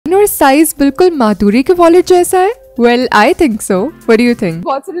Size बिल्कुल माधुरी के wallet जैसा है? Well, I think so. What do you think?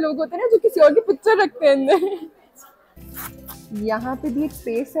 बहुत सारे लोग होते हैं ना जो किसी और की पिक्चर रखते हैं अंदर। यहाँ पे भी एक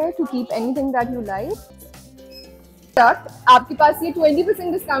स्पेस है to keep anything that you like. तक आपके पास ये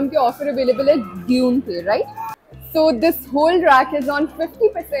 20% डिस्काउंट के ऑफर अवेलेबल है ड्यून पे, right? So this whole rack is on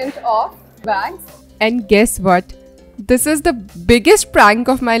 50% off bags. And guess what? This is the biggest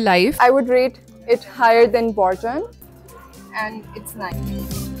prank of my life. I would rate it higher than Borjan, and it's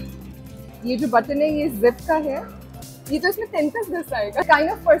nice. ये जो button है ये zip का है, ये तो इसमें 10 आएगा।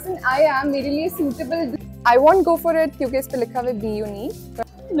 Kind of person I am, मेरे लिए suitable. I won't go for it क्योंकि इस पे लिखा हुआ है be unique.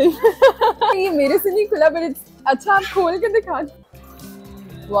 नहीं, ये मेरे से नहीं खुला, but it's अच्छा आप खोल के दिखा।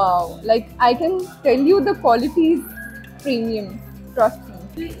 Wow, like I can tell you the quality is premium. Trust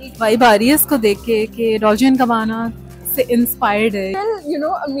me. Vibe आ रही है इसको देख के कि डॉल्चे & गबाना से इंस्पायर्ड है। You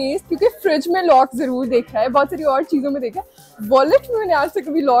know, amazed क्योंकि फ्रिज में लॉक जरूर देखा है, बहुत सारी और चीजों में देखा है, वॉलेट में मैंने आज तक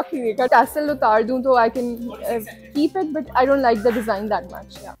कभी लॉक नहीं देखा। टैसल उतार दूं तो I can keep it, but I don't like the design that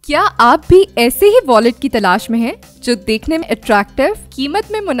much. Yeah. क्या आप भी ऐसे ही वॉलेट की तलाश में हैं जो देखने में अट्रैक्टिव,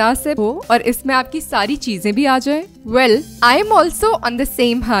 कीमत में मुनासिब हो और इसमें आपकी सारी चीजें भी आ जाएं? Well, I am also on the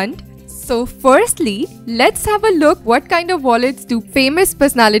same hunt. So firstly, let's have a look what kind of wallets do famous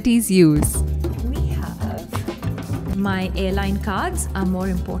personalities use. We have my airline cards are more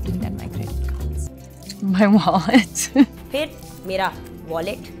important than my credit cards. My wallet. फिर मेरा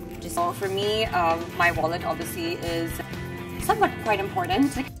wallet. So for me, my wallet obviously is somewhat quite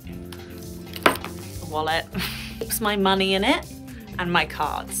important. Wallet keeps my money in it and my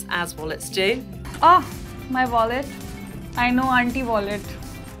cards, as wallets do. Oh, my wallet. I know auntie wallet.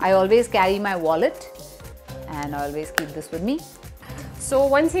 I always carry my wallet and I always keep this with me. So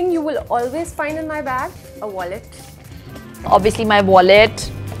one thing you will always find in my bag, a wallet. Obviously my wallet.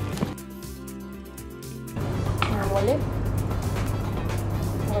 My wallet.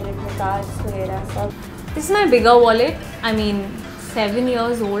 Wallet में cards वगैरह सब. This is my bigger wallet. I mean, 7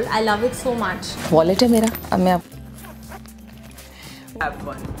 years old. I love it so much. Wallet है मेरा. अब मैं have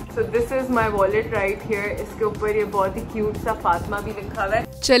one. So this is my wallet right here. इसके ऊपर ये बहुत ही क्यूट सा फातिमा भी लिखा हुआ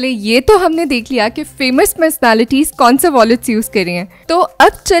है। चले ये तो हमने देख लिया कि फेमस पर्सनालिटीज कौन से वॉलेट्स यूज कर रही हैं। तो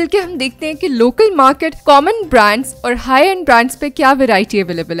अब चल के हम देखते हैं कि लोकल मार्केट, कॉमन ब्रांड्स और हाई एंड ब्रांड्स पे क्या वैरायटी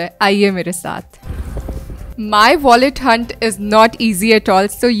अवेलेबल है। आइए मेरे साथ। My wallet hunt is not easy at all,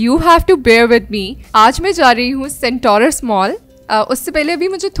 so you have to bear with me. आज मैं जा रही हूँ सेंटोरस मॉल। उससे पहले भी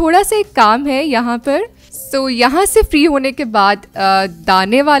मुझे थोड़ा सा एक काम है यहाँ पर। So यहाँ से फ्री होने के बाद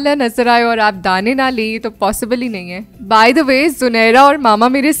दाने वाला नजर आए और आप दाने ना ले तो पॉसिबल ही नहीं है। बाय द वे जुनैरा और मामा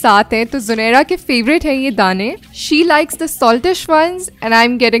मेरे साथ हैं, तो जुनैरा के फेवरेट हैं ये दाने। She likes the सॉल्टिश once and I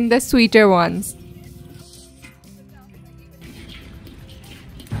am getting the sweater once.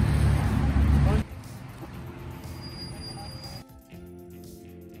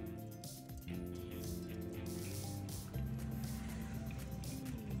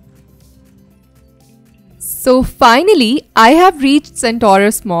 So finally, I have reached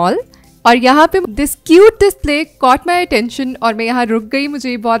Centaurus Mall और यहाँ पे this cute display caught my attention और मैं यहाँ रुक गई,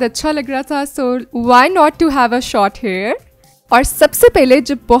 मुझे बहुत अच्छा लग रहा था। So why not to have a shot here? और सबसे पहले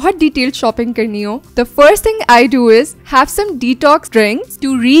जब बहुत डिटेल्ड शॉपिंग करनी हो, the first thing I do is have some detox drinks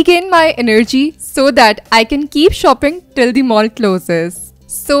to regain my energy so that I can keep shopping till the mall closes.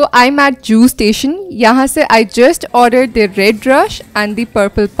 So I'm at juice station. यहाँ से I just ordered the red rush and the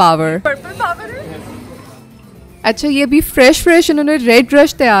purple power. Purple power है? अच्छा, ये भी fresh इन्होंने red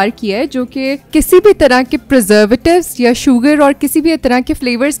rush तैयार किया है जो कि किसी भी तरह के प्रिजर्वेटिव्स या शुगर और किसी भी तरह के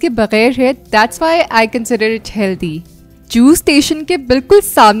फ्लेवर्स के बगैर है। That's why I consider it healthy. Juice station के बिल्कुल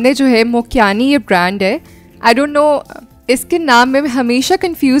सामने जो है मोक्यानी ये ब्रांड है। आई डोंट नो, इसके नाम में मैं हमेशा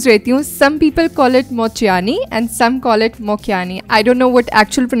कंफ्यूज रहती हूँ। Some people call it मोचियानी and some call it मोक्यानी। I don't know what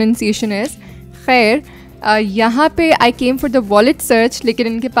actual pronunciation is. खैर, यहाँ पे आई came for the wallet search, लेकिन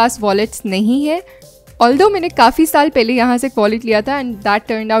इनके पास वॉलेट्स नहीं है। ऑल्दो मैंने काफ़ी साल पहले यहाँ से वॉलेट लिया था and that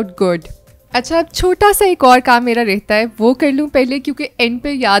turn out good. अच्छा, अब छोटा सा एक और काम मेरा रहता है, वो कर लूँ पहले क्योंकि एंड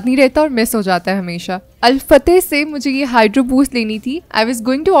पे याद नहीं रहता और मिस हो जाता है हमेशा। अल्फतेह से मुझे ये हाइड्रो बूस्ट लेनी थी। I was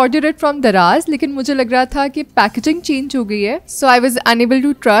going to order it from दराज, लेकिन मुझे लग रहा था कि पैकेजिंग चेंज हो गई है, सो I was unable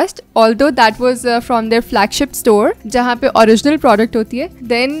to trust, although that was from there flagship store जहाँ पे ओरिजिनल प्रोडक्ट होती है।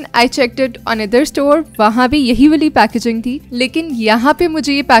 Then I checked it on other store, वहाँ भी यही वाली पैकेजिंग थी, लेकिन यहाँ पे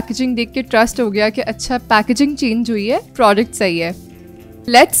मुझे ये पैकेजिंग देख के ट्रस्ट हो गया कि अच्छा पैकेजिंग चेंज हुई है, प्रोडक्ट सही है।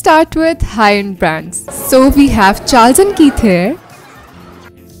 Let's start with high-end brands. So we have Charles & Keith here.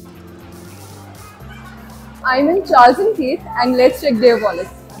 I'm in Charles & Keith and let's check their wallets.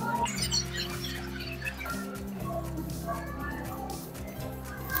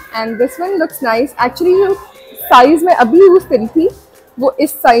 And this one looks nice. Actually जो size मैं अभी यूज़ करी थी वो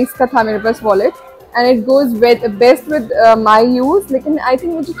इस साइज का था मेरे पास wallet, and it goes best with my use. लेकिन आई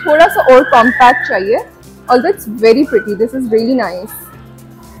थिंक मुझे थोड़ा सा और कॉम्पैक्ट चाहिए. Although it's very pretty, this is really nice.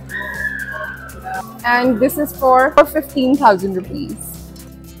 And this is for 15,000 rupees.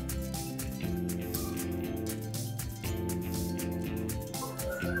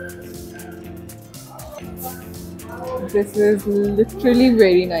 This is literally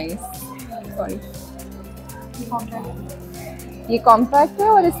very nice. Sorry. ये कॉम्पैक्ट है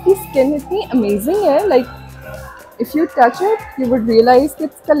और इसकी स्किन इतनी अमेजिंग है. Like if you touch it you would realise कि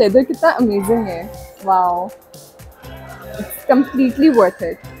इसका leather कितना amazing है. Wow, it's completely worth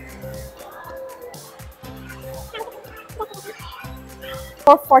it.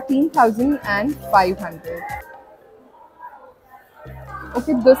 For 14,500.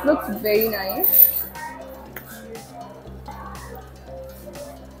 Okay, this looks very nice.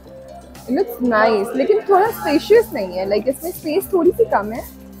 It looks nice, लेकिन थोड़ा स्पेशियस नहीं है. लाइक इसमें स्पेस थोड़ी सी कम है.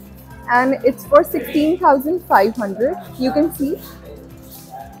 And it's for 16,500. You can see.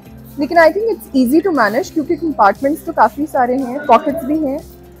 लेकिन I think it's easy to manage क्योंकि कंपार्टमेंट्स तो काफ़ी सारे हैं, पॉकेट्स भी हैं.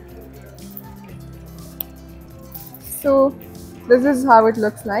 सो this is how it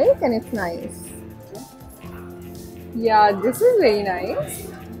looks like and it's nice. Yeah, this is very nice.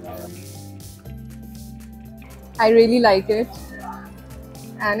 I really like it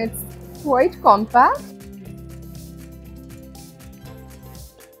and it's quite compact.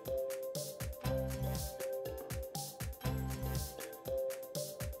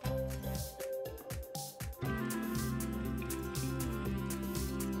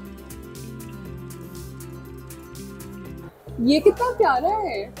 ये कितना प्यारा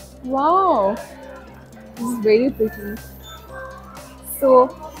है. Wow, this is very pretty. सो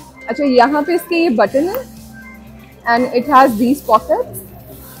अच्छा, यहाँ पे इसके ये बटन है and it has these pockets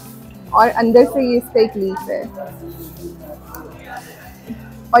और अंदर से ये इसका एक लीफ है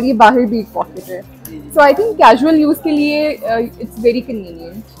और ये बाहर भी एक पॉकेट है. सो आई थिंक कैजुअल यूज के लिए इट्स वेरी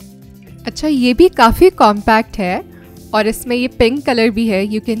कन्वीनियंट. अच्छा, ये भी काफ़ी कॉम्पैक्ट है और इसमें ये पिंक कलर भी है.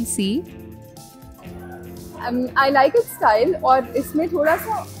 You can see. I like its style और इसमें थोड़ा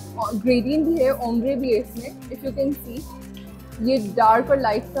सा ग्रेडियंट भी है, ओम्ब्रे भी है इसमें. इफ यू कैन सी, ये डार्क और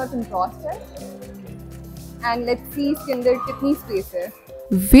लाइट का कंट्रास्ट है. एंड लेट्स सी इसके अंदर कितनी स्पेस है.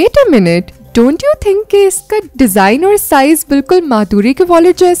 Wait a minute, don't you think कि इसका डिजाइन और साइज बिल्कुल माधुरी के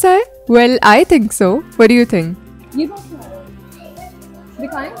वॉलेट जैसा है? Well, I think so. What do you think? ये बात है.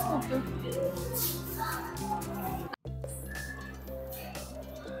 दिखाएं इसको.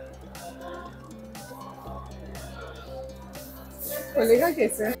 खोलेगा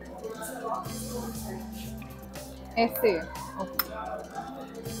कैसे? ऐसे.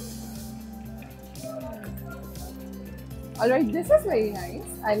 Alright, this is very nice.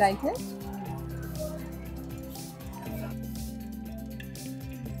 I like it.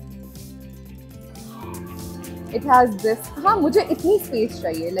 It has this. हाँ, मुझे इतनी स्पेस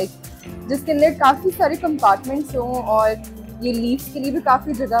चाहिए लाइक जिसके अंदर काफ़ी सारे कंपार्टमेंट्स हों और ये लीव्स के लिए भी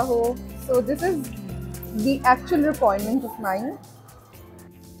काफ़ी जगह हो. So this is the actual requirement of mine.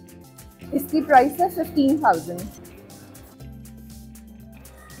 इसकी प्राइस है 15,000.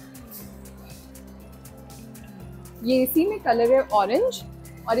 ये इसी में कलर है ऑरेंज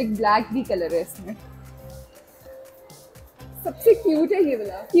और एक ब्लैक भी कलर है इसमें. सबसे क्यूट है ये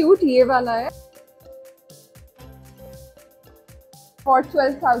वाला. क्यूट ये वाला है for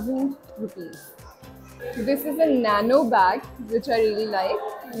 12,000 rupees. This is a nano bag which I really like,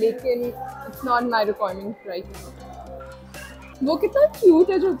 लेकिन it's not my requirement right now. वो कितना क्यूट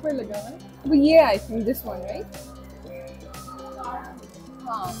है जो ऊपर लगा है. वो ये I think this one, right?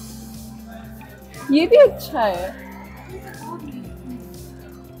 हाँ, ये भी अच्छा है.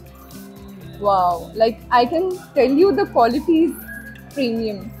 Wow, like I can tell you the quality is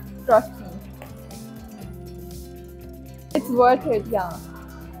premium. Trust me, it's worth it. या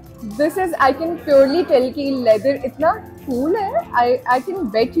this is, I can purely tell कि लेदर इतना कूल है. I can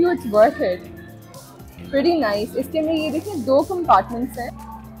bet you it's worth it. Pretty nice. इसके अंदर ये देखिए 2 compartments हैं.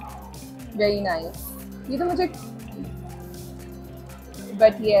 Very nice. ये तो मुझे,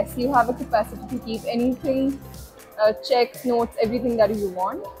 but yes, you have a capacity to keep anything, checks, notes, everything that you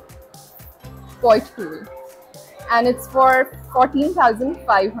want. Quite cool. And it's for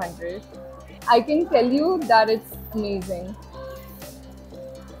 14,500. I can tell you that it's amazing.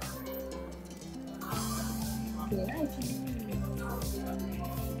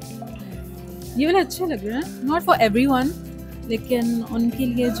 ये वाले अच्छे लग रहे हैं. नॉट फॉर एवरीवन, लेकिन उनके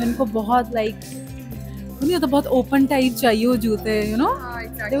लिए जिनको बहुत लाइक उन्हें तो बहुत ओपन टाइप चाहिए वो जूते, you know,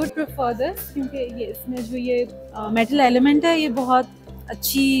 they would prefer this. क्योंकि ये इसमें जो ये मेटल एलिमेंट है ये बहुत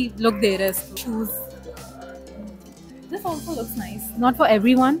अच्छी लुक दे रहा है इसको. Shoes This also looks nice. Not for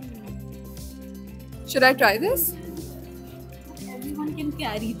everyone. Should I try this? Everyone can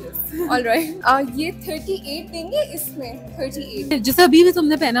carry this. All right. ये 38 देंगे इसमें 38. जैसे अभी भी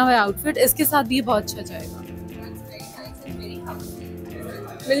तुमने पहना हुआ है आउटफिट, इसके साथ भी ये बहुत अच्छा जाएगा.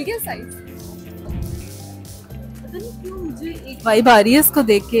 मिल गया साइज. पता नहीं क्यों मुझे एक वाइब आ रही है इसको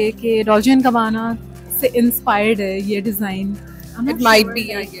देख के कि डॉल्चे एंड गबाना से इंस्पायर्ड है ये design. It might be,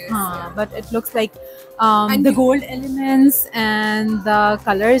 I guess. हाँ, but it looks like the gold elements and the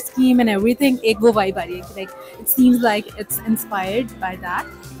color scheme and everything. एक वो vibe आ रही है, like it seems like it's inspired by that.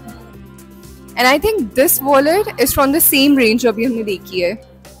 And I think this wallet is from the same range अभी हमने देखी है.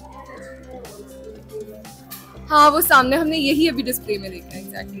 हाँ, वो सामने हमने यही अभी डिस्प्ले में देखा है.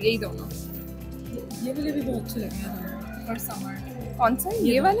 Exactly, यही दोनों. ये वाले भी बहुत अच्छे लग रहे हैं for summer. कौन सा?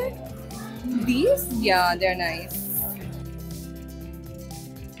 ये वाले? These? Yeah, they're nice.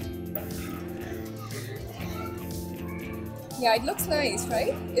 Yeah, it looks nice,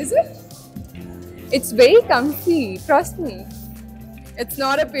 right? Is it? It's very comfy, trust me. It's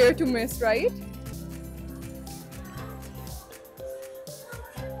not a pair to miss, right?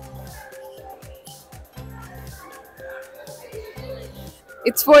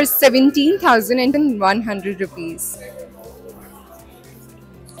 It's for 17,100 rupees.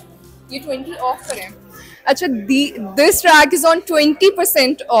 ये 20 off करें. अच्छा, this rack is on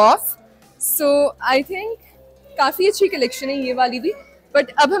 20% off. So I think काफ़ी अच्छी collection है ये वाली भी.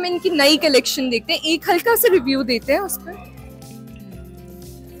 But अब हम इनकी नई कलेक्शन देखते हैं. एक हल्का सा रिव्यू देते हैं उस पर.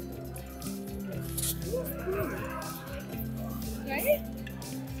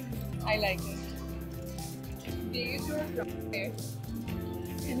 I like it.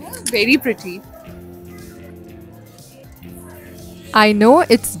 Very pretty. I know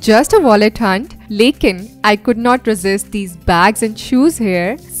it's just a wallet hunt, लेकिन I could not resist these bags and shoes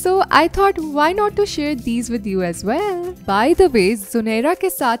here, so I thought why not to share these with you as well. By the way, Zunaira के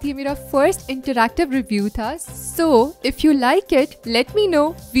साथ ये मेरा first interactive review था, so if you like it, let me know.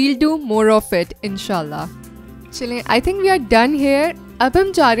 We'll do more of it, inshallah. चलें, I think we are done here. अब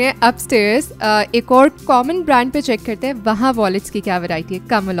हम जा रहे हैं अपस्टेयर्स. एक और कॉमन ब्रांड पे चेक करते हैं वहाँ वॉलेट्स की क्या वैरायटी है.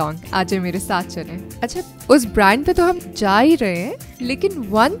 कम अलोंग, आज मेरे साथ चलें. अच्छा, उस ब्रांड पे तो हम जा ही रहे हैं, लेकिन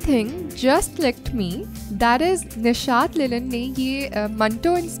one thing just clicked me, that is Nishat linen ने ये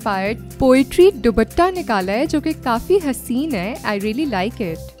मंटो इंस्पायर्ड पोइट्री दुपट्टा निकाला है जो कि काफ़ी हसीन है. I really like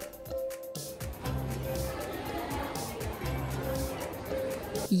it.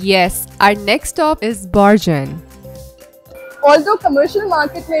 Yes, our next stop is Borjan. Although commercial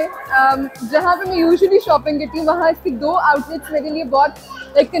market में जहाँ पे मैं यूजुअली शॉपिंग करती हूँ वहाँ इसके दो आउटलेट्स मेरे लिए बहुत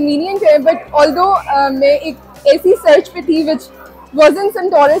कन्वीनियंट है. बट ऑल्दो मैं एक ऐसी सर्च पे थी विच वाज़न्ट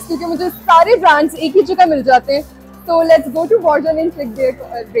सेंटोरस, क्योंकि मुझे सारे ब्रांड्स एक ही जगह मिल जाते हैं. तो let's go to बॉर्जन and check there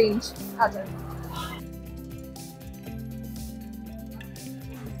range. आ जाए.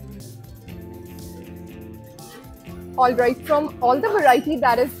 All right, from all the variety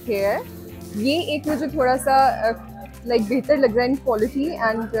that is here, ये एक मुझे थोड़ा सा लाइक बेहतर लग रहा है इन क्वालिटी.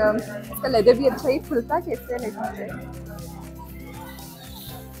 एंड इसका लेदर भी अच्छा है. खुलता कैसे है?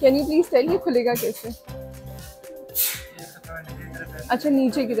 कैन यू प्लीज टेल ये खुलेगा कैसे? अच्छा,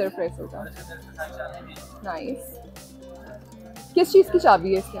 नीचे की तरफ प्रेस होगा. नाइस. किस चीज़ की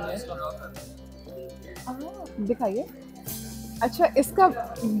चाबी है इसके अंदर? दिखाइए. अच्छा, इसका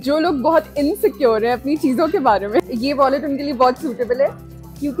जो लोग बहुत इनसिक्योर हैं अपनी चीज़ों के बारे में, ये वॉलेट उनके लिए बहुत सूटेबल है,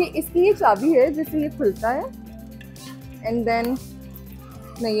 क्योंकि इसकी ये चाबी है जिससे ये खुलता है. एंड देन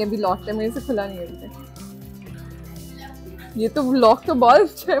नहीं, अभी लॉक है, मेरे से खुला नहीं है अभी. ये तो लॉक तो बहुत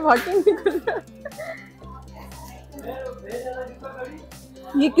अच्छा है, वाकई नहीं खुल रहा.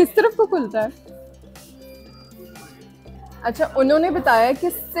 ये किस तरफ को खुलता है? अच्छा, उन्होंने बताया कि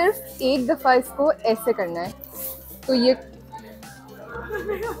सिर्फ एक दफ़ा इसको ऐसे करना है. तो ये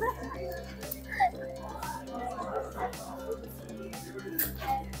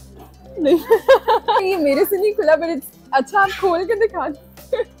नहीं ये मेरे से नहीं खुला. बट अच्छा, आप खोल के दिखा.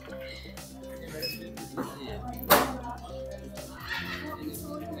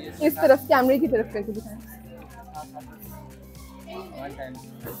 इस तरफ कैमरे की तरफ करके दिखाएं.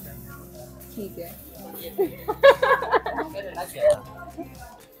 ठीक है.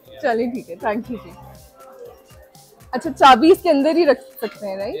 चलिए ठीक है, थैंक यू जी. अच्छा, चाबी इसके अंदर ही रख सकते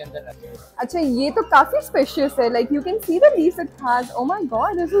हैं, राइट? अच्छा, ये तो काफी स्पेशियस है. Like you can see the leaves it has. Oh my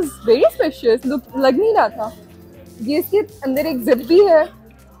God, this is very spacious. लग नहीं रहा था. ये इसके अंदर एक जिप भी है.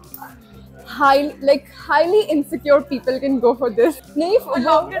 Highly insecure people can go for this. नहीं,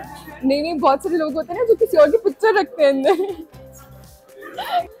 बहुत सारे लोग होते हैं ना जो किसी और की पिक्चर रखते हैं अंदर.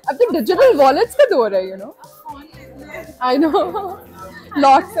 अब तो डिजिटल वॉलेट्स का दौर है, you know. I know.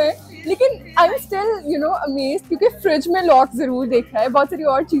 Locks है. लेकिन आई एम स्टिल अमेज्ड, क्योंकि फ्रिज में लॉक जरूर देखा है, बहुत सारी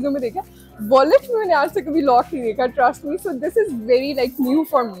और चीज़ों में देखा है, वॉलेट में मैंने आज तक कभी लॉक नहीं देखा, trust me. So this is very like new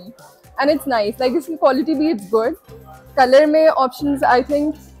for me and it's nice. Like इसकी क्वालिटी भी इट्स गुड। कलर में ऑप्शंस आई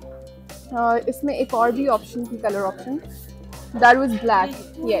थिंक इसमें एक और भी ऑप्शन थी, colour option, that was black.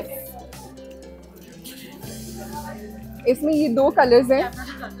 Yes, इसमें ये 2 कलर्स हैं,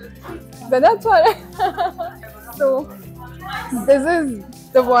 ज़्यादा अच्छा है। So this is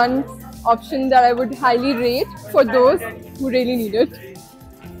the one option that I would highly rate for those who really need it.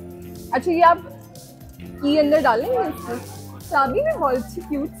 अच्छा, ये आप की अंदर डालेंगे इसको, चाबी में बहुत अच्छी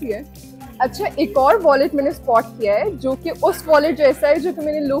क्यूट सी है। अच्छा, एक और वॉलेट मैंने स्पॉट किया है जो कि उस वॉलेट जैसा है जो कि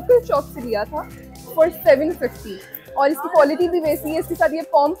मैंने लोकल शॉप से लिया था फॉर 750, और इसकी क्वालिटी भी वैसी है, इसके साथ ये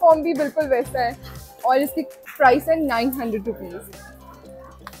पॉम भी बिल्कुल वैसा है, और इसकी प्राइस है 900 रुपीज़।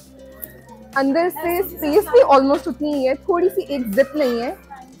 अंदर से स्पेस भी ऑलमोस्ट उतनी ही है, थोड़ी सी एक जिप नहीं है,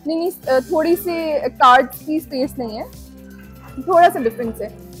 नहीं थोड़ी सी कार्ड्स की स्पेस नहीं है, थोड़ा सा डिफरेंस है।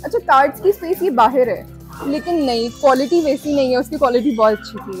 अच्छा, कार्ड्स की स्पेस ये बाहर है, लेकिन नहीं, क्वालिटी वैसी नहीं है, उसकी क्वालिटी बहुत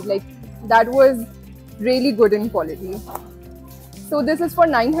अच्छी थी, like that was really good in quality. So this is for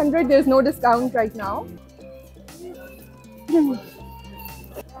 900, there is no discount right now.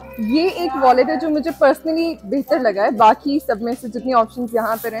 ये एक वॉलेट है जो मुझे पर्सनली बेहतर लगा है बाकी सब में से जितनी ऑप्शंस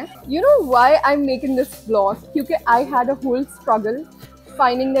यहाँ पर हैं। You know why I am making this vlog, क्योंकि I had a whole struggle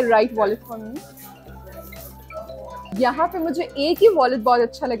finding the right wallet for me. यहाँ पे मुझे एक ही वॉलेट बहुत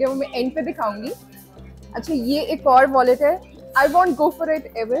अच्छा लगा, वो मैं एंड पे दिखाऊंगी। अच्छा, ये एक और वॉलेट है, I want go for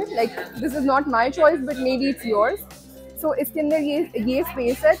it ever, like this is not my choice but may be it's yours. सो इसके अंदर ये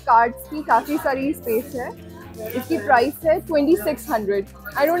स्पेस है, कार्ड्स की काफ़ी सारी स्पेस है। इसकी प्राइस है 2600।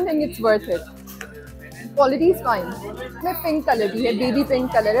 I don't think it's worth it, quality is fine. इसमें पिंक कलर भी है, बेबी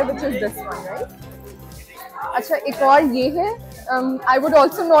पिंक कलर है, which is this one, right. अच्छा, एक और ये है, I would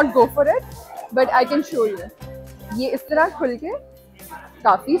also not go for it but I can show you. ये इस तरह खुल के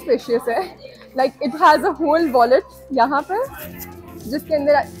काफ़ी स्पेशियस है, like it has a whole wallet यहाँ पर जिसके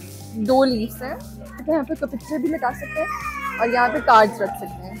अंदर 2 लीव्स हैं। यहाँ पे पिक्चर भी लगा सकते हैं और यहाँ पे कार्ड्स रख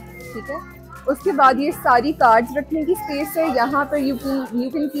सकते हैं, ठीक है। उसके बाद ये सारी कार्ड्स रखने की स्पेस है, यहाँ पर you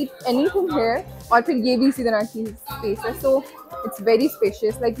can keep anything here, और फिर ये भी इसी तरह की स्पेस है। So it's very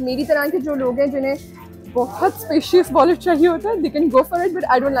spacious, like मेरी तरह के जो लोग हैं जिन्हें बहुत स्पेशियस वॉलेट चाहिए होता है, they can go for it, but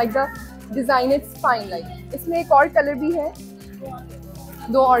I don't like the design, it's fine. Like इसमें एक और कलर भी है,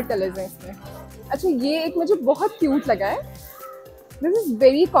 2 और कलर्स हैं इसमें। अच्छा, ये एक मुझे बहुत क्यूट लगा है, दिस इज़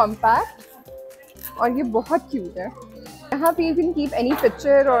वेरी कॉम्पैक्ट और ये बहुत क्यूट है। यहाँ पे you can keep any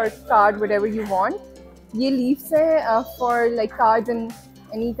picture और card what ever you want. ये लीव्स है for like card and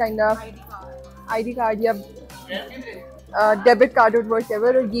any kind of ID card या डेबिट कार्ड और वट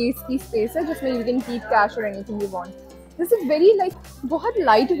एवर, और ये इसकी स्पेस है जिसमें यू कैन कीप कैश और anything you want. This is very like बहुत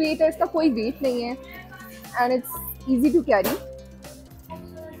लाइट वेट है, इसका कोई वेट नहीं है and it's easy to carry.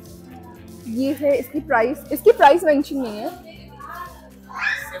 ये है इसकी प्राइस मेंशन नहीं है,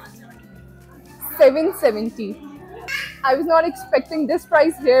 770। I was not expecting this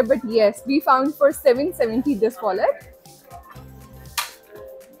price here, but yes, we found for 770 this wallet.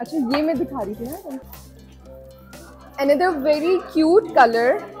 अच्छा, ये मैं दिखा रही थी ना, another very cute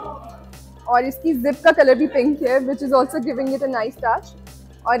color, और इसकी zip का कलर भी पिंक है, which is also giving it a nice touch,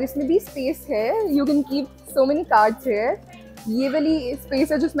 और इसमें भी स्पेस है, you can keep so many cards here। ये वाली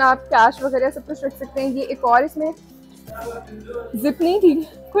स्पेस है जिसमें आप कैश वगैरह सब कुछ रख सकते हैं। ये एक और, इसमें जिप नहीं थी,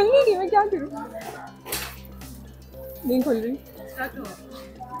 खुल नहीं रही, मैं क्या करूँ, नहीं खुल रही।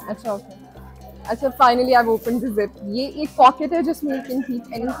 अच्छा, ओके। अच्छा, finally I open the zip. ये एक पॉकेट है जिसमें यू कैन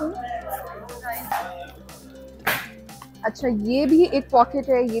कीप एनीथिंग। अच्छा, ये भी एक पॉकेट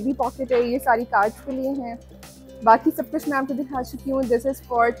है, ये भी पॉकेट है, ये सारी कार्ड्स के लिए हैं। बाकी सब कुछ मैं आपको दिखा चुकी हूँ। This is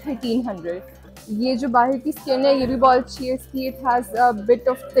for 1300। ये जो बाहर की स्किन है ये भी बहुत अच्छी है इसकी, it has a bit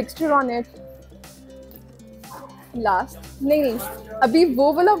of texture on it. Last नहीं, अभी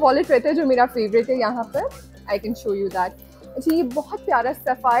वो वाला वॉलेट रहता है जो मेरा फेवरेट है यहाँ पर, I can show you that. अच्छा, ये बहुत प्यारा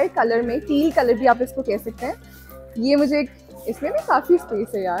सफ़ायर कलर में, टील कलर भी आप इसको कह सकते हैं। ये मुझे, इसमें भी काफ़ी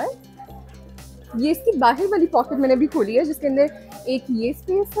स्पेस है यार। ये इसकी बाहर वाली पॉकेट मैंने भी खोली है जिसके अंदर एक ये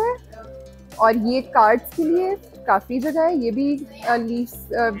स्पेस है और ये कार्ड्स के लिए काफ़ी जगह है। ये भी लीव्स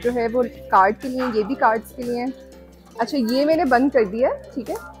जो है वो कार्ड के लिए, ये भी कार्ड्स के लिए हैं। अच्छा, ये मैंने बंद कर दिया, ठीक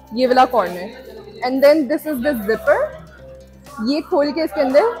है, ये वाला corner. And then this is the zipper. ये खोल के इसके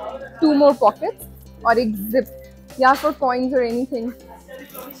अंदर 2 more पॉकेट्स और एक जिप, या फॉर कॉइन्स और anything.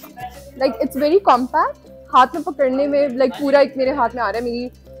 Like it's very compact, हाथ में पकड़ने में लाइक पूरा एक मेरे हाथ में आ रहा है, मेरी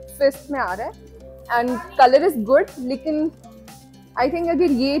फिस्ट में आ रहा है। एंड कलर इज़ गुड, लेकिन आई थिंक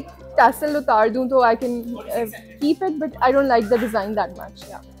अगर ये टैसल उतार दूँ तो I can keep it, but I don't like the design that much.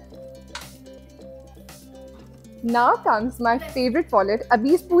 या Now comes my favorite wallet.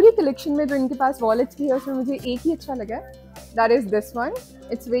 अभी इस पूरी collection में जो इनके पास wallets की है उसमें मुझे एक ही अच्छा लगा है. That is this one.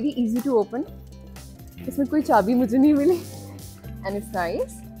 It's very easy to open. इसमें कोई चाबी मुझे नहीं मिली. And it's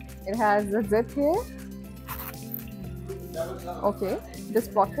nice. It has a zip here. Okay, this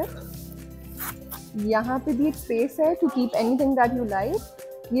pocket. यहाँ पे भी एक space है to keep anything that you like.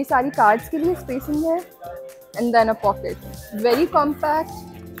 ये सारी cards के लिए spacing है. And then a pocket. Very compact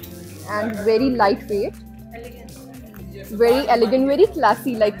and very lightweight. Very elegant, very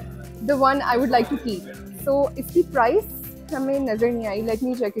classy, like the one I would like to keep. So इसकी price हमें नज़र नहीं आई. Let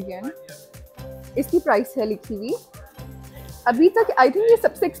me check again. इसकी price है लिखी हुई. अभी तक I think ये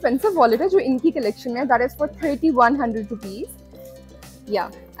सबसे expensive wallet है जो इनकी collection में है. That is for 3100 rupees. Yeah,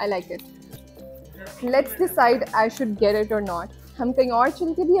 I like it. Let's decide I should get it or not. हम कहीं और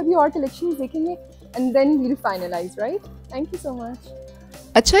चल के भी अभी और collections देखेंगे and then we'll finalize, right? Thank you so much.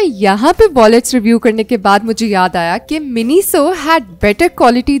 अच्छा, यहाँ पे वॉलेट्स रिव्यू करने के बाद मुझे याद आया कि Miniso had better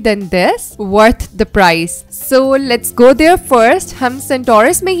quality then this, worth the price. So let's go there first. हम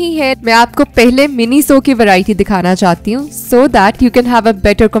सेंटोरस में ही है. मैं आपको पहले मिनीसो की वैरायटी दिखाना चाहती हूँ so that you can have a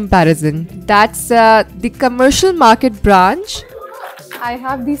better comparison. That's the commercial market branch. I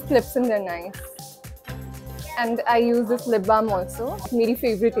have these clips and they're nice. And I use this lip balm also. मेरी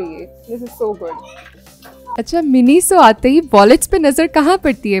favorite है ये. This is so good. अच्छा, Miniso आते ही wallets पे नजर कहाँ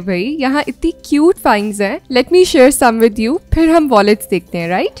पड़ती है भाई? यहाँ इतनी क्यूट फाइंड्स हैं. Let me share some with you, फिर हम वॉलेट्स देखते हैं,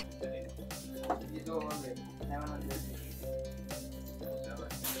 राइट?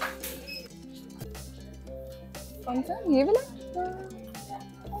 कौन सा? ये वाला?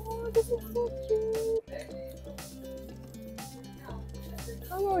 Oh, this is so cute.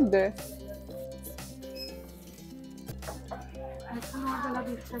 How about this?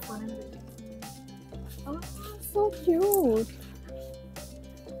 Oh, so cute.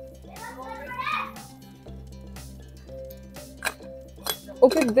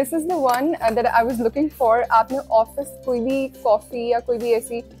 Okay, this is the one that I was looking for. आपने ऑफिस कोई भी कॉफी या कोई भी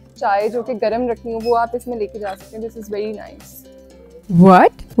ऐसी चाय जो कि गर्म रखनी हो वो आप इसमें लेके जा सकते हैं. This is very nice.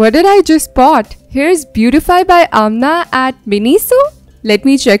 What did I just bought? Here's Beautify by Amna at MiniSo. Let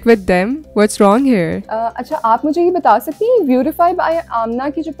me check with them. What's wrong here? अच्छा, आप मुझे ये बता सकती हैं ब्यूटिफाई बाय आमना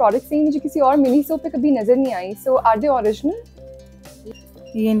की जो प्रोडक्ट्स हैं मुझे किसी और मिनीसो पे कभी नज़र नहीं आई. सो आर दे ओरिजिनल?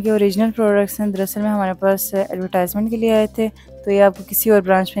 ये इनके ओरिजिनल प्रोडक्ट्स हैं. दरअसल में हमारे पास एडवर्टाइजमेंट के लिए आए थे, तो ये आपको किसी और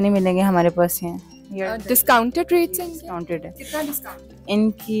ब्रांच में नहीं मिलेंगे, हमारे पास हैं. डिस्काउंटेड रेट्स हैं? डिस्काउंटेड है. कितना डिस्काउंट?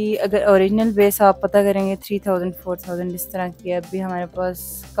 इनकी अगर ओरिजिनल बेस आप पता करेंगे 3000 4000 इस तरह की है. अभी हमारे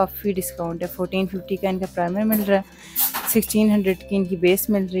पास काफ़ी डिस्काउंट है. 1450 का इनका प्राइमर मिल रहा है, 1600 की इनकी बेस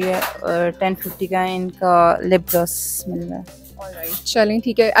मिल रही है और 1050 का इनका लिप ग्लॉस मिल रहा है. ऑलराइट, चलें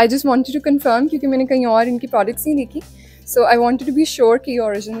ठीक है. I just wanted to confirm क्योंकि मैंने कहीं और इनकी प्रोडक्ट्स नहीं देखी. सो I wanted to be sure कि ये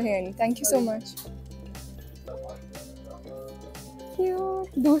ओरिजिनल है. Thank you so much.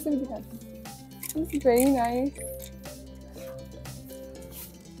 Cute. दूर से भी दिखाती हूँ. Very nice.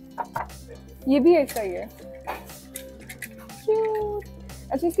 ये भी ऐसा ही है. क्यूट.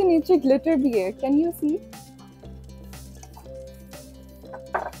 अच्छा, इसके नीचे ग्लिटर भी है. Can you see?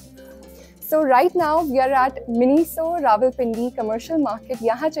 So right now we are at MiniSo Rawalpindi commercial market.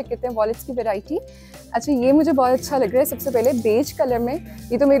 यहाँ चेक करते हैं वॉलेट्स की वैरायटी. अच्छा, ये मुझे बहुत अच्छा लग रहा है. सबसे पहले बेज कलर में,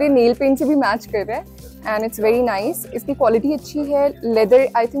 ये तो मेरे नेल पेंट से भी मैच कर रहा है एंड इट्स वेरी नाइस. इसकी क्वालिटी अच्छी है. लेदर,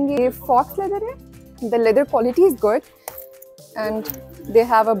 आई थिंक ये फॉक्स लेदर है. The leather quality is good and they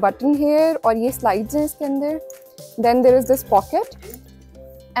have a button hair और ये स्लाइड्स हैं इसके अंदर. Then there is this pocket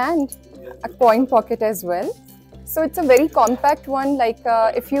and a coin pocket as well. So it's a very compact one. Like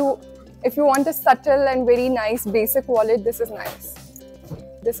if you want a subtle and very nice basic wallet, this is nice.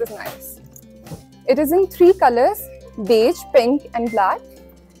 This is nice. It is in 3 colors: beige, pink and black.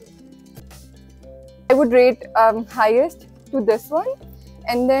 I would rate highest to this one.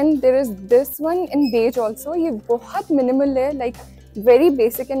 And then there is this one in beige also. ये बहुत minimal है, like very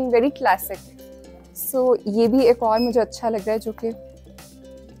basic and very classic. So ये भी एक और मुझे अच्छा लग रहा है जो कि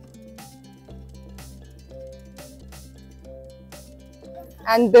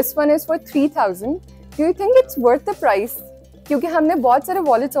and this one is for 3000. Do you think it's worth the price? क्योंकि हमने बहुत सारे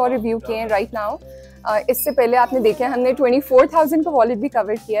वॉलेट्स और रिव्यू किए हैं राइट नाउ. इससे पहले आपने देखे हैं हमने 24,000 का वॉलेट भी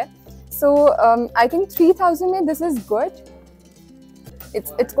कवर किया है. सो आई थिंक 3000 में this is good.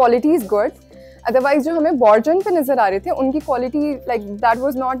 It's quality is good. Otherwise जो हमें बॉर्जन पे नज़र आ रहे थे उनकी quality like that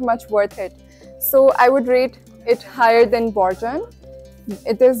was not much worth it. So I would rate it higher than बॉर्जन.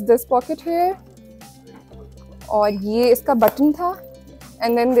 It is this pocket hair और ये इसका बटन था.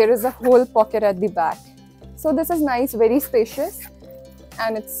 And then there is a whole pocket at the back. So this is nice, very spacious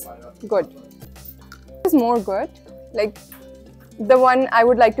and it's good. It's more good. Like the one I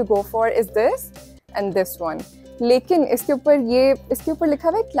would like to go for is this and this one. लेकिन इसके ऊपर लिखा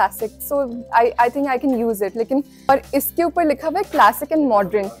हुआ है classic, so I think I can use it. लेकिन और इसके ऊपर लिखा हुआ है classic and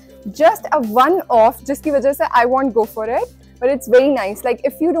modern, just a one of, जिसकी वजह से I want go for it, but it's very nice. Like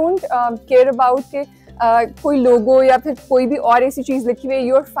if you don't care about के कोई लोगो या फिर कोई भी और ऐसी चीज लिखी हुई है,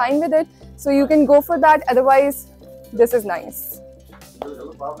 you are fine with it, so you can go for that, otherwise this is nice.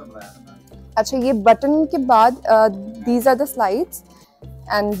 अच्छा, ये बटन के बाद these are the slides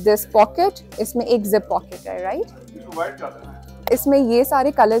and this pocket, इसमें एक जिप पॉकेट है, राइट? इसमें ये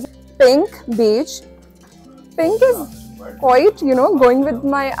सारे colours, pink, beige, pink is quite going with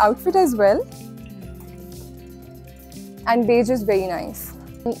my outfit as well, and beige is very nice.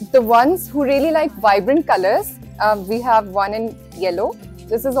 The ones who really like vibrant colors, we have one in yellow.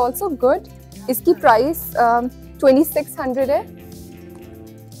 This is also good. इसकी price 2600 है।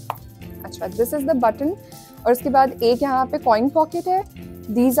 अच्छा, this is the button, और उसके बाद एक यहाँ पे coin pocket है।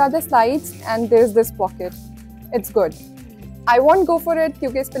 These are the slides and there's this pocket. It's good. I won't go for it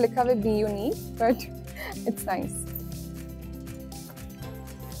क्योंकि इस पे लिखा हुआ है be unique, but it's nice.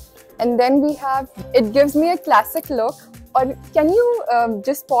 And then we have, it gives me a classic look. और can you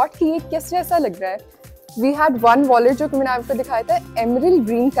just spot कि ये किस जैसा लग रहा है? We had one wallet जो मैंने आपको दिखाया था emerald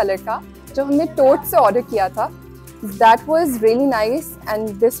green color का, जो हमने टोट से ऑर्डर किया था। That was really nice and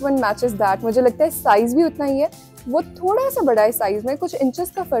this one matches that. मुझे लगता है साइज भी उतना ही है, वो थोड़ा सा बड़ा है साइज में, कुछ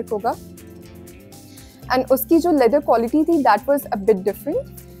इंचेस का फर्क होगा। एंड उसकी जो लेदर क्वालिटी थी that was a bit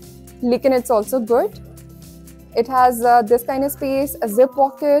different, लेकिन it's also good. It has this kind of space, a zip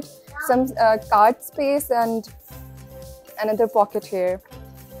pocket, some card space and another pocket here.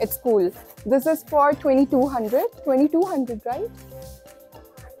 It's cool. This is for 2200, right?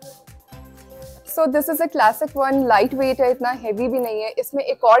 So this is a classic one, lightweight है, इतना heavy भी नहीं है। इसमें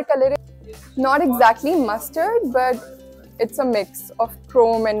एक और colour है, not exactly mustard, but it's a mix of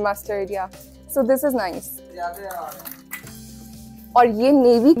chrome and mustard, yeah. So this is nice. और ये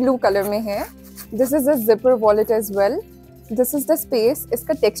navy blue color में है। This is a zipper wallet as well. This is the space.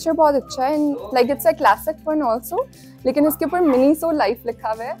 इसका texture बहुत अच्छा है and like it's a classic one also. लेकिन इसके ऊपर MiniSo Life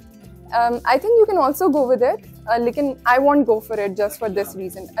लिखा हुआ है। I think you can also go with it. लेकिन I won't go for it just for this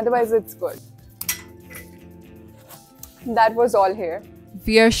reason. Otherwise, it's good. That was all here.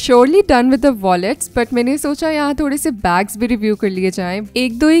 We are surely done with the wallets, but मैंने सोचा यहाँ थोड़े से bags भी review कर लिए जाएं।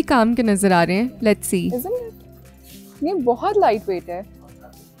 एक दो ही काम के नजर आ रहे हैं। Let's see. Isn't it? ये बहुत lightweight है.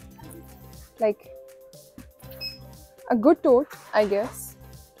 Like a good tote, I guess.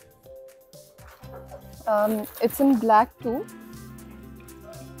 It's in black too.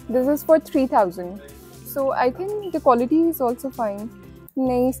 This is for 3000. So I think the quality is also fine.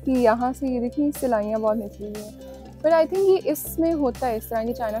 नहीं, इसकी यहाँ से ये देखिए सिलाइयाँ बहुत निकली हुई हैं। But I think ये इसमें होता है, इस तरह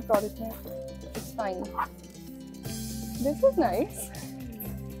की चाइना प्रोडक्ट में। It's fine. This is nice.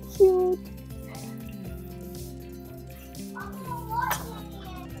 Cute.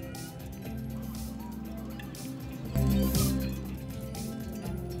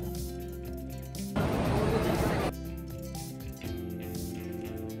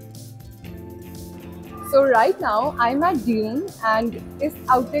 So right now I'm at Dune and इस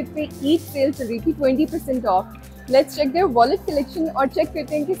outlet पे each sale चल रही थी 20% off. Let's check their wallet collection और check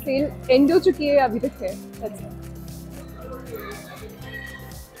करते हैं कि sale end हो चुकी है या अभी तक है. Let's go.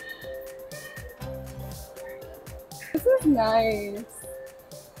 This is nice.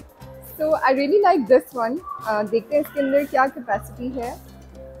 So I really like this one. देखते हैं इसके अंदर क्या capacity है.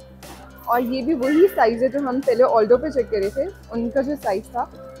 और ये भी वही साइज है जो हम पहले ऑल्डो पे चेक करे थे, उनका जो साइज था.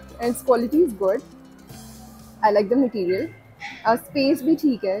 And its quality is good. I like the material. Space भी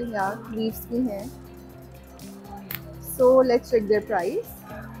ठीक है, यहाँ leaves भी हैं. So let's check their price.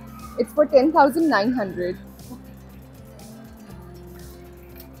 It's for 10,900.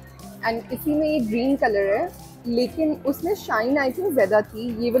 And इसी में ये green color है, लेकिन उसमें shine I think ज़्यादा थी.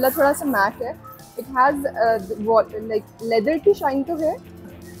 ये वाला थोड़ा सा matte है. It has like leather की shine तो है.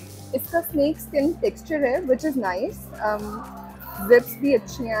 इसका snake skin texture है, which is nice. Zips भी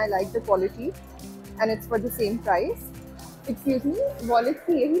अच्छी हैं. I like the quality. And it's for the same price. Excuse me, wallet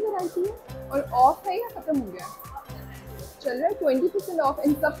की यही वैरायटी है और ऑफ है या खत्म हो गया? चल रहा है 20% ऑफ,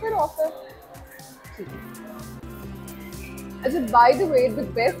 इन सब पर ऑफ है. अच्छा, by the way the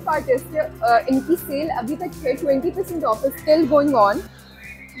best part is इनकी सेल अभी तक है, 20% of is still going on.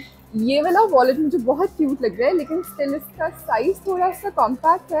 ये वाला वॉलेट मुझे बहुत क्यूट लग रहा है, लेकिन स्टिल इसका साइज थोड़ा सा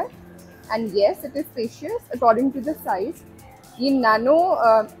कॉम्पैक्ट है. And yes, it is spacious according to the size. ये नैनो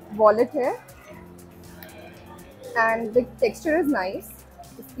वॉलेट है and the texture is nice.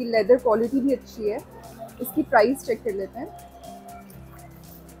 इसकी leather quality भी अच्छी है. इसकी price check कर लेते हैं.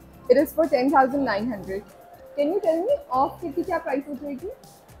 It is for 10,900. Can you tell me off की क्या price हो जाएगी?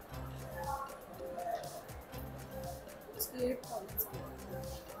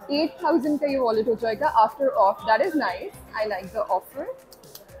 8,000 का ये वॉलेट हो जाएगा after of. That is nice. I like the offer.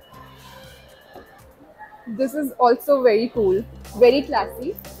 This is also very cool, very classy.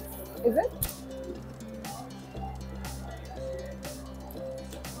 Is it?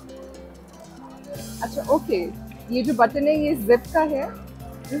 अच्छा ओके, ये जो बटन है ये जिप का है.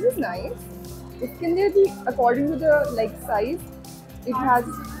 This is nice. इसके अंदर भी according to the like size it has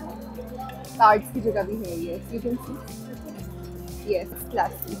cards की जगह भी है. ये you can see. Yes,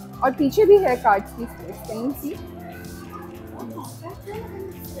 classy. और पीछे भी है कार्ड्स की space. Can you see?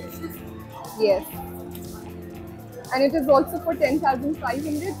 Yes. And it is also for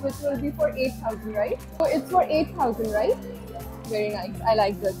 10,500, which will be for 8,000, right? So it's for 8,000, right? Very nice. I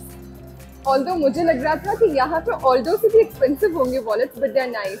like this. Although मुझे लग रहा था कि यहाँ पे although से भी expensive होंगे wallets, but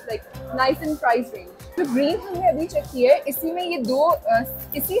they're nice, like nice in price range. तो green हमने अभी चेक किया है. इसी में ये दो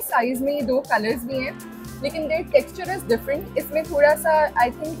इसी size में ये दो colors भी हैं, लेकिन their texture is different. इसमें थोड़ा सा I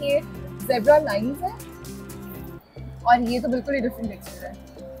think ये zebra lines है, और ये तो बिल्कुल ही different texture है.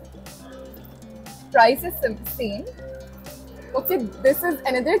 Price is same. Okay, this is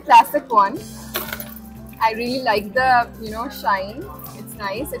another classic one. I really like the shine. It's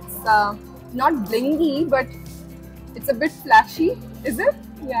nice. It's not blingy, but it's a bit flashy. Is it?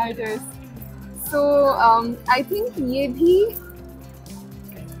 Yeah, it is. So I think ये भी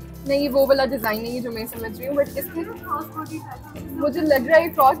नहीं वो वाला design नहीं है जो मैं समझ रही हूँ, बट इसके मुझे लग रहा है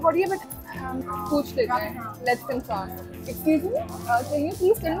क्रॉस बॉडी है, बट पूछ लेते हैं. Let's confirm. Excuse me, can you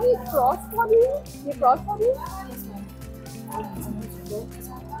please tell me cross body? ये cross body?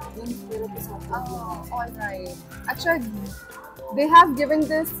 All right. अच्छा, they have given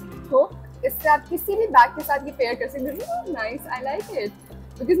this hook. इससे आप किसी भी बैग के साथ ये पेयर कर सकते हैं. Nice, I like it.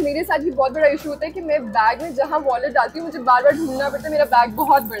 Because मेरे साथ ये बहुत बड़ा इशू होता है कि मैं बैग में जहाँ वॉलेट डालती हूँ मुझे बार बार ढूंढना पड़ता है. मेरा बैग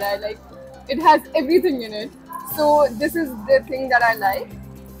बहुत बड़ा है, like it has everything in it. So this is the thing that I like.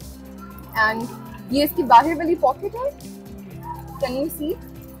 And ये इसकी बाहर वाली पॉकेट है. Can you see?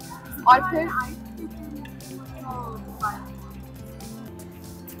 और फिर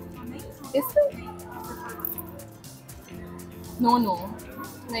इसमें नो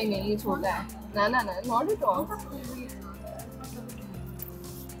नहीं ये छोटा है. ना not at all.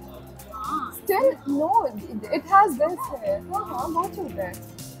 Still no, it has this है. हाँ बहुत छोटा है.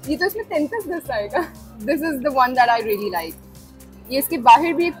 ये तो इसमें 10 आएगा. This is the one that I really like. ये इसके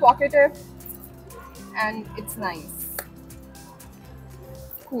बाहर भी एक पॉकेट है, and it's nice.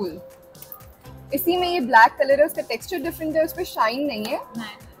 Cool. इसी में ये ब्लैक कलर है, उसका टेक्सचर डिफरेंट है, उस पर शाइन नहीं है,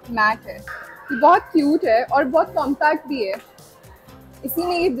 मैट है. ये बहुत क्यूट है और बहुत कॉम्पैक्ट भी है. इसी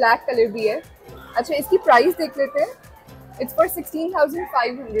में ये ब्लैक कलर भी है. अच्छा, इसकी प्राइस देख लेते हैं. It's for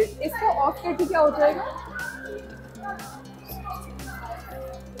 16,500. इसका ऑफ करके क्या हो जाएगा?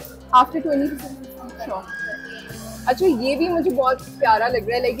 After 20% shop. अच्छा, ये भी मुझे बहुत प्यारा लग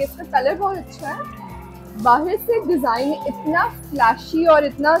रहा है. लाइक इसका कलर बहुत अच्छा है. बाहर से डिज़ाइन इतना फ्लैशी और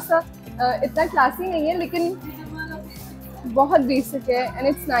इतना क्लासी नहीं है, लेकिन बहुत बेसिक है. And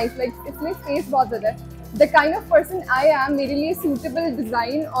it's nice. लाइक इसमें स्पेस बहुत ज़्यादा है. The kind of person I am, मेरे लिए सूटेबल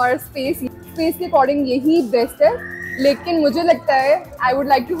डिज़ाइन और स्पेस के अकॉर्डिंग यही बेस्ट है. लेकिन मुझे लगता है I would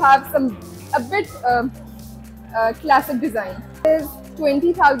like to have some a bit classic design.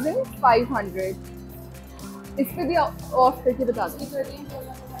 20,500. इस पर भी ऑफ करके बता दूँ.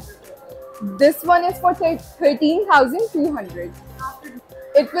 This one is for 13,200.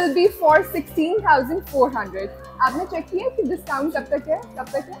 It will be for 16,400. आपने चेक किया कि डिस्काउंट कब तक है?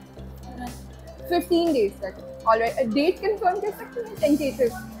 15 days तक. Alright, डेट कंफर्म कर सकते हैं? टेंटेटिव.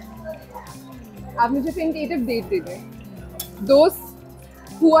 आप मुझे टेंटेटिव डेट दे दें. Those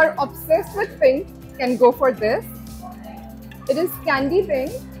who are obsessed with pink can go for this. It is candy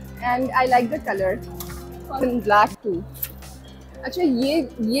pink and I like the color. In black too. अच्छा, ये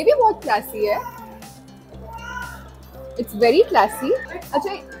भी बहुत क्लासी है. It's very classy.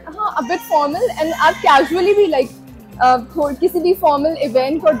 अच्छा हाँ, अ बिट फॉर्मल एंड आप casually भी like किसी भी फॉर्मल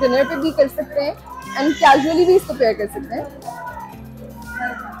इवेंट और डिनर पे भी कर सकते हैं एंड कैजुअली भी इसको पेयर कर सकते हैं.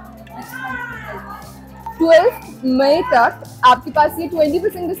 12 मई तक आपके पास ये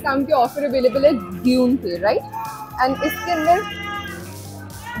 20% डिस्काउंट के ऑफर अवेलेबल है ड्यून पे, राइट? एंड इसके अंदर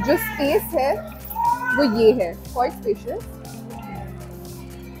जो स्पेस है वो ये है, quite spacious.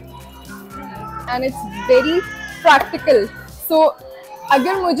 And it's very practical. So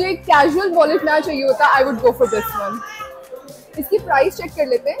अगर मुझे कैजुअल वॉलेट ना चाहिए होता, I would go for this one. इसकी प्राइस चेक कर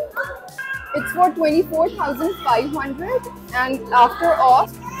लेते हैं. It's for 24,500 and after off,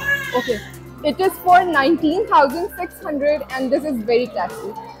 okay, it is for 19,600 and this is very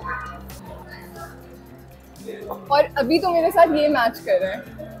classy. और अभी तो मेरे साथ ये मैच कर रहे हैं.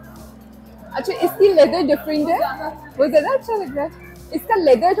 अच्छा इसकी लेदर डिफरेंट है, वो ज़्यादा अच्छा लग रहा है। इसका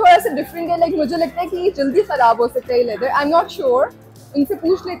लेदर थोड़ा सा डिफरेंट है, लाइक मुझे लगता है कि ये जल्दी ख़राब हो सकता है ये leather. I am not sure, इनसे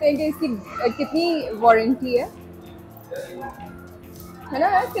पूछ लेते हैं कि इसकी कितनी वारंटी है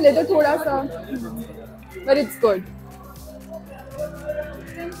ना। इसका लेदर थोड़ा सा, बट इट्स गुड।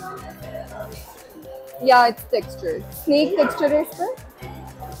 या इट्स टेक्सचर, स्नेक टेक्सचर है इस पर,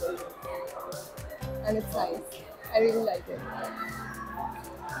 and it's nice, I really like it.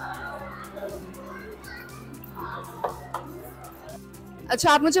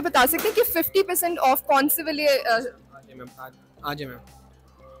 अच्छा आप मुझे बता सकते हैं कि 50% ऑफ कौन से वाले? आज मैम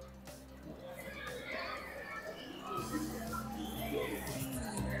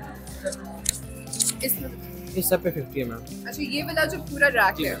इस सब पे 50 है मैम। अच्छा ये वाला जो पूरा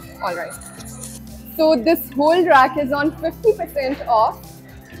रैक है, alright. So this whole rack is on 50% of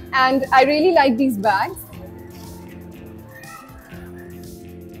and I really like these bags.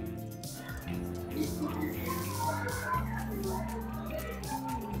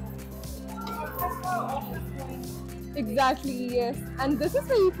 Exactly, yes, and this is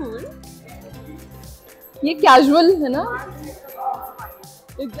very cool. ये casual है ना?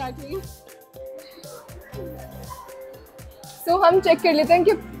 Exactly. So हम check कर लेते हैं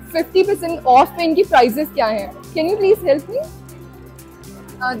कि 50% off पे इनकी prices क्या हैं. Can you please help me?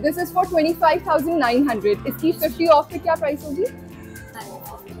 This is for 25,900. इसकी 50 off पे क्या price होगी?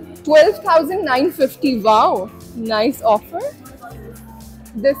 12,950. Wow, nice offer.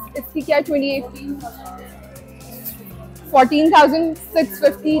 This इसकी क्या 28?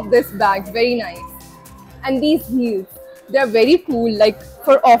 14,650 this bag, very nice. And these heels, they are very cool, like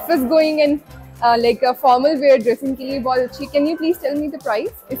for office going and like a formal wear dressing के लिए बहुत अच्छी। Can you please tell me the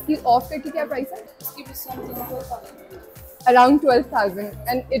price? इसकी off पे की क्या price है? Around 12,000,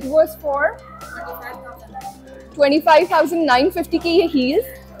 and it was for 25,950 की ये heels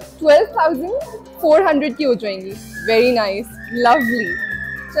 12,400 की हो जाएंगी। Very nice, lovely.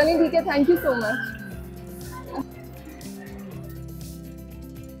 चलिए ठीक है, thank you so much.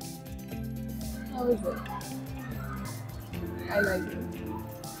 How is it? I like it.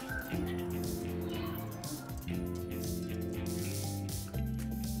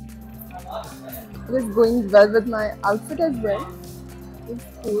 It is going well with my outfit as well. It's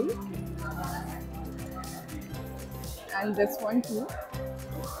cool. And this one too.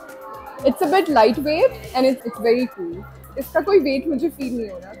 It's a bit lightweight and it's very cool. इसका कोई weight मुझे feel नहीं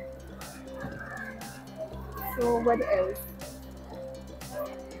हो रहा. So what else?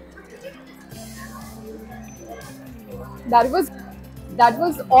 That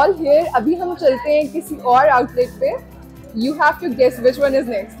was all here. अभी हम चलते हैं किसी और आउटलेट पे. You have to guess which one is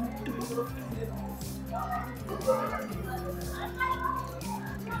next.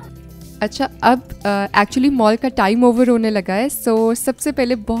 अच्छा अब एक्चुअली मॉल का टाइम ओवर होने लगा है, सो सबसे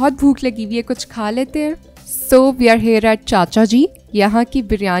पहले बहुत भूख लगी हुई है, कुछ खा लेते हैं. So we are here at चाचाजी. यहाँ की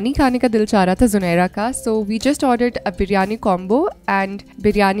बिरयानी खाने का दिल चाह रहा था जुनैरा का, so we just ordered a biryani combo and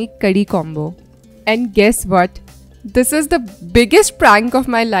biryani कड़ी combo. And guess what, this is the biggest prank of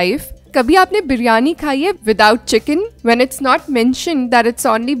my life. कभी आपने बिरयानी खाई है without chicken when it's not mentioned that it's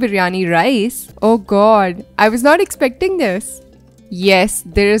only biryani rice? Oh God, I was not expecting this. Yes,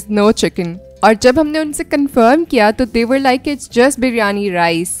 there is no chicken. और जब हमने उनसे confirm किया तो दे were like it's just biryani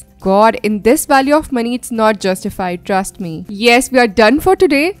rice. God, in this value of money, it's not justified, trust me. Yes, we are done for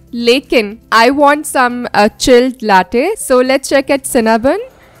today. Lekin, I want some chilled latte. So let's check at Cinnabon.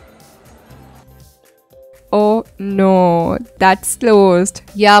 Oh no, that's closed.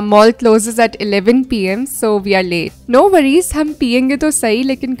 Yeah, mall closes at 11 PM, so we are late. No worries, हम पियेंगे तो सही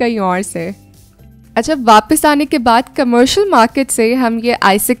लेकिन कहीं और से. अच्छा, वापस आने के बाद कमर्शियल मार्केट से हम ये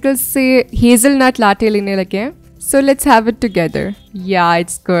आइसिकल्स से हेज़लनट लाटे लेने लगे हैं. So let's have it together. Yeah,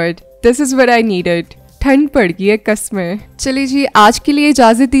 it's good. This is what I needed. ठंड पड़ गई है कसमें. चलिए जी, आज के लिए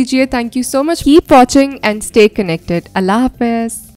इजाज़त दीजिए. Thank you so much. Keep watching and stay connected. अल्लाह हाफ़िज़.